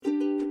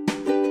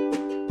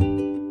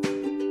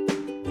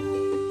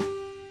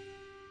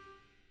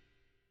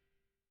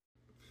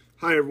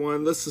Hi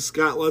everyone, this is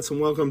Scott Lutz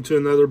and welcome to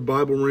another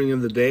Bible reading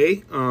of the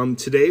day.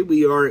 Today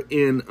we are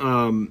in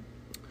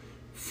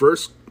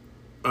first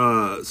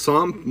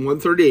Psalm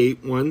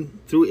 138, 1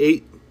 through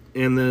 8,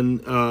 and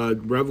then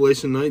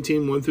Revelation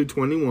 19, 1 through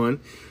 21.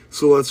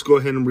 So let's go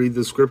ahead and read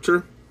the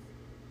scripture.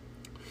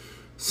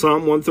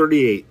 Psalm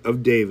 138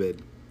 of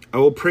David. I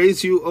will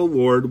praise you, O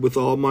Lord, with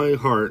all my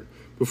heart.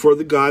 Before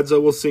the gods I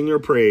will sing your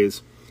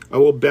praise. I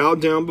will bow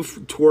down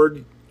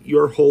toward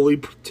your holy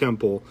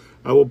temple.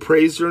 I will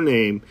praise your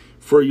name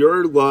for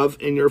your love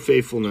and your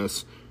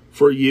faithfulness.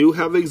 For you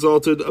have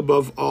exalted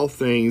above all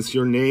things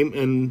your name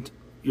and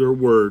your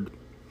word.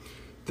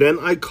 Then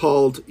I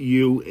called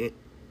you.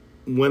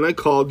 When I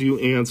called, you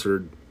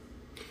answered.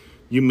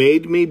 You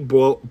made me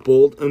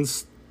bold and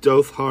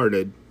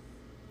stout-hearted.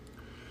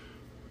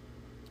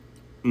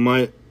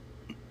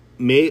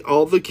 May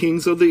all the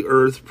kings of the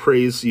earth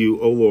praise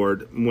you, O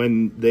Lord,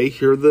 when they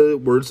hear the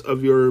words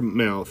of your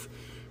mouth.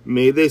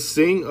 May they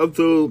sing of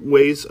the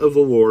ways of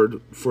the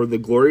Lord, for the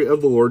glory of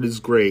the Lord is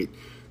great.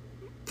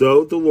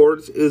 Though the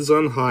Lord is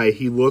on high,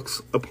 he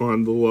looks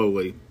upon the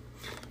lowly,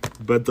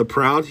 but the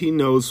proud he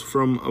knows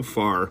from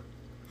afar.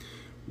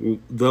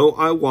 Though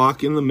I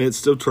walk in the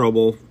midst of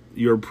trouble,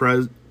 your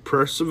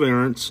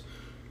perseverance,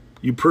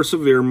 you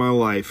persevere my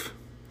life.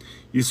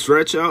 You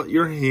stretch out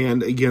your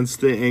hand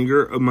against the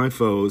anger of my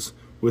foes.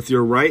 With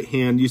your right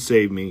hand you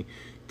save me.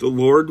 The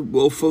Lord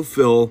will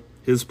fulfill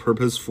his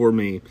purpose for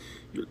me.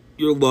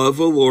 Your love,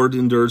 O Lord,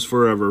 endures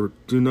forever.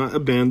 Do not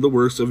abandon the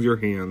works of your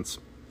hands.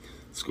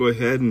 Let's go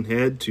ahead and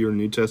head to your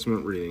New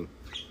Testament reading.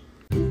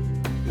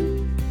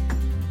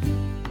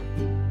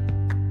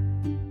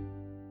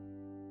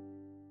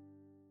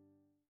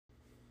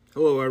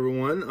 Hello,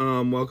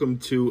 everyone. Welcome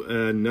to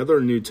another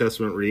New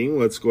Testament reading.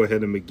 Let's go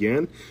ahead and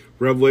begin.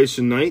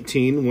 Revelation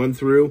 19, 1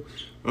 through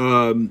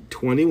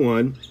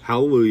 21.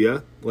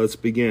 Hallelujah. Let's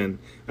begin.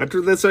 After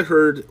this I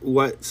heard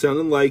what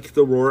sounded like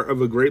the roar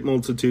of a great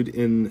multitude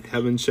in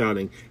heaven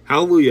shouting,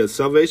 Hallelujah!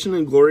 Salvation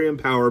and glory and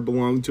power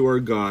belong to our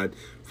God,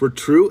 for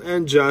true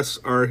and just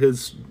are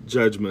his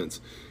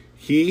judgments.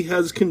 He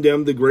has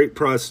condemned the great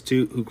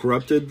prostitute who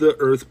corrupted the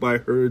earth by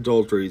her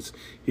adulteries.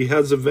 He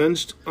has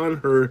avenged on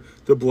her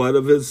the blood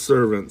of his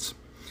servants.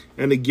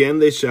 And again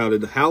they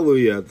shouted,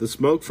 Hallelujah! The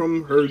smoke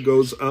from her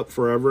goes up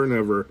forever and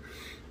ever.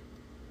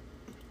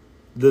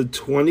 The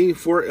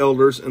 24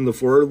 elders and the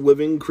 4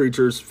 living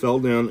creatures fell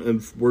down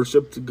and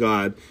worshipped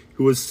God,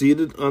 who was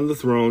seated on the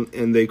throne,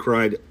 and they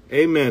cried,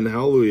 Amen,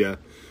 Hallelujah.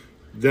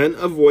 Then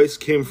a voice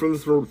came from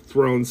the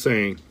throne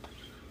saying,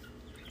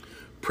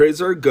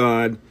 Praise our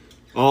God,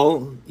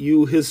 all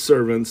you his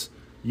servants,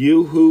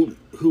 you who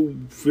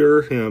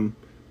fear him,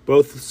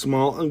 both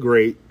small and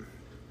great.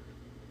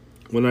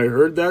 When I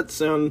heard that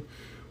sound,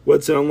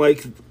 what sounded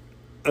like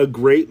a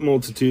great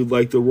multitude,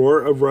 like the roar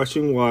of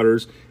rushing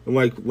waters, and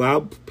like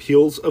loud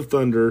peals of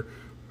thunder,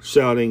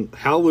 shouting,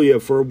 Hallelujah,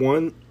 for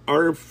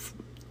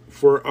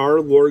our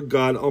Lord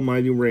God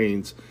Almighty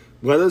reigns.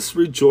 Let us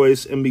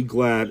rejoice and be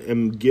glad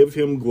and give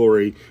him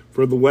glory,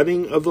 for the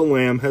wedding of the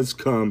Lamb has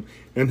come,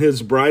 and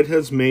his bride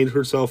has made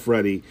herself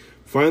ready.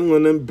 Fine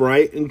linen,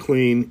 bright and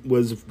clean,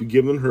 was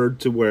given her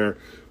to wear.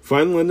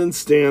 Fine linen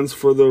stands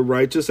for the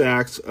righteous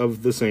acts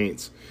of the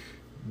saints.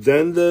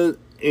 Then the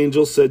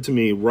angel said to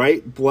me,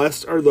 Right,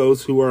 blessed are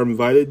those who are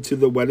invited to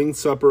the wedding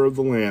supper of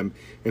the Lamb.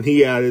 And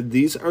he added,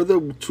 These are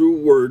the true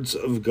words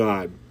of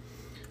God.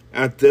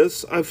 At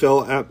this I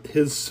fell at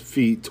his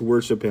feet to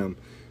worship him.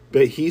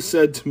 But he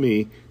said to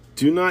me,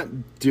 Do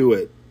not do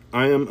it.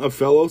 I am a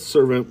fellow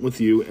servant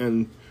with you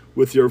and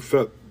with your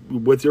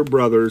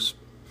brothers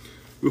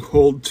who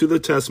hold to the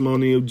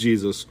testimony of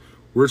Jesus.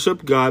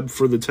 Worship God,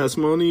 for the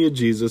testimony of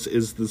Jesus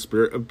is the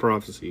spirit of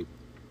prophecy.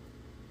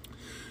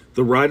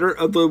 The rider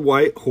of the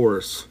white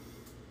horse.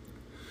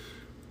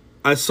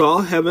 I saw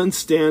heaven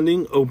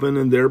standing open,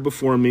 and there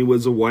before me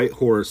was a white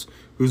horse,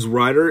 whose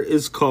rider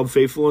is called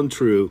Faithful and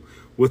True.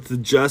 With the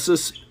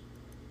justice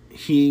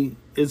he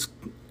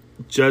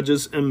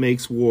judges and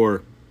makes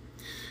war.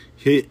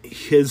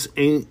 His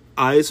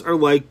eyes are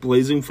like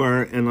blazing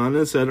fire, and on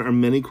his head are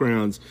many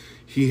crowns.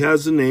 He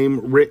has a name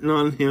written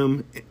on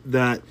him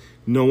that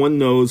no one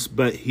knows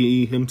but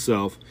he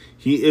himself.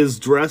 He is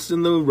dressed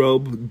in the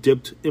robe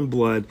dipped in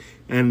blood,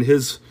 and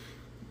his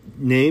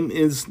name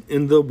is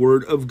in the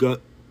word of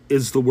God.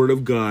 Is the word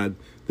of God.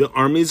 The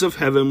armies of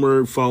heaven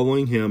were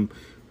following him,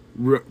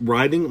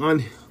 riding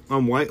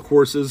on white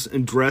horses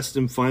and dressed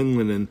in fine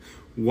linen,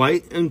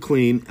 white and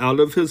clean. Out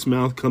of his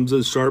mouth comes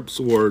a sharp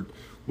sword,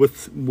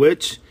 with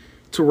which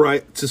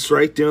to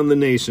strike down the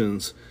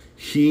nations.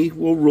 He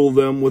will rule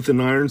them with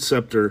an iron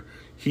scepter.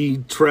 He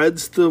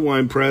treads the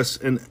winepress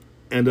and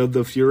of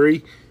the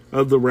fury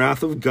of the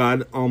wrath of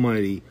God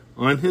Almighty.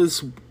 On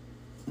his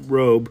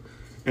robe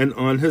and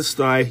on his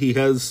thigh he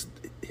has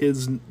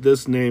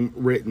this name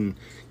written,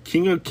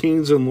 King of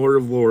Kings and Lord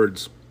of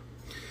Lords.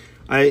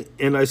 I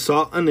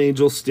saw an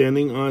angel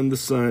standing on the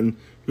sun,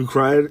 who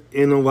cried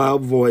in a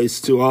loud voice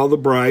to all the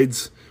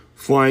brides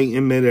flying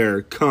in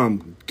midair,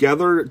 Come,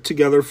 gather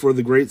together for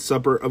the great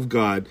supper of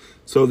God,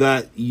 so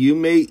that you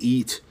may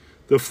eat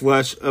the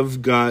flesh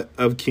of God,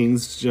 of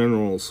kings,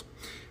 generals,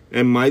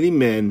 and mighty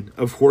men,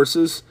 of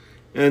horses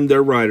and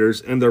their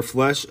riders, and their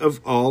flesh of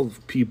all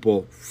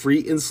people,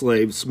 free and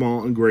slave,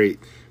 small and great.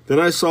 Then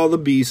I saw the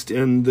beast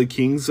and the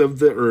kings of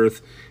the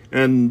earth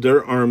and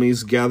their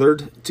armies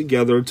gathered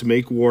together to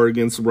make war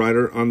against the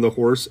rider on the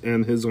horse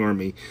and his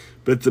army.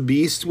 But the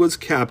beast was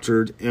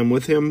captured, and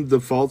with him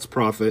the false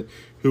prophet,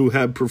 who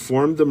had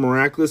performed the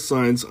miraculous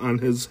signs on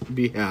his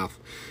behalf.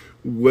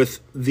 With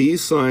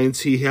these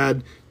signs he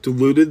had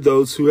deluded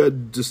those who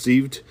had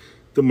deceived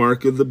the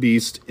mark of the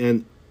beast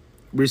and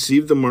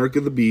received the mark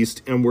of the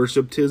beast and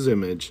worshipped his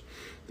image.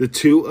 The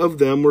two of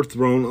them were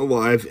thrown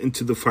alive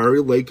into the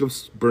fiery lake of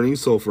burning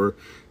sulfur.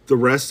 The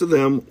rest of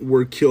them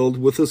were killed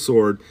with a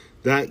sword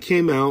that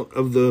came out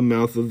of the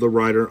mouth of the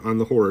rider on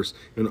the horse,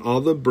 and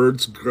all the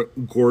birds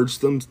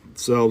gorged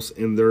themselves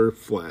in their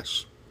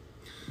flesh.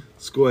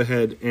 Let's go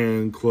ahead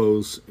and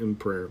close in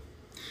prayer.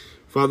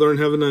 Father in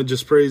heaven, I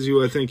just praise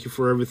you. I thank you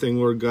for everything,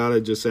 Lord God. I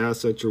just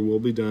ask that your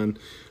will be done.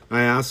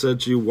 I ask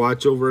that you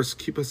watch over us,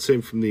 keep us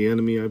safe from the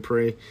enemy, I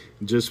pray.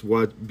 And just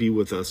be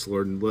with us,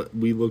 Lord. And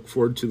we look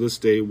forward to this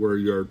day where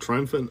you are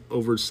triumphant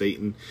over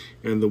Satan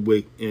and the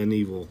wicked and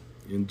evil.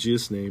 In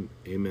Jesus' name,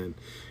 amen.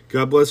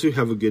 God bless you.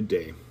 Have a good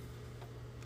day.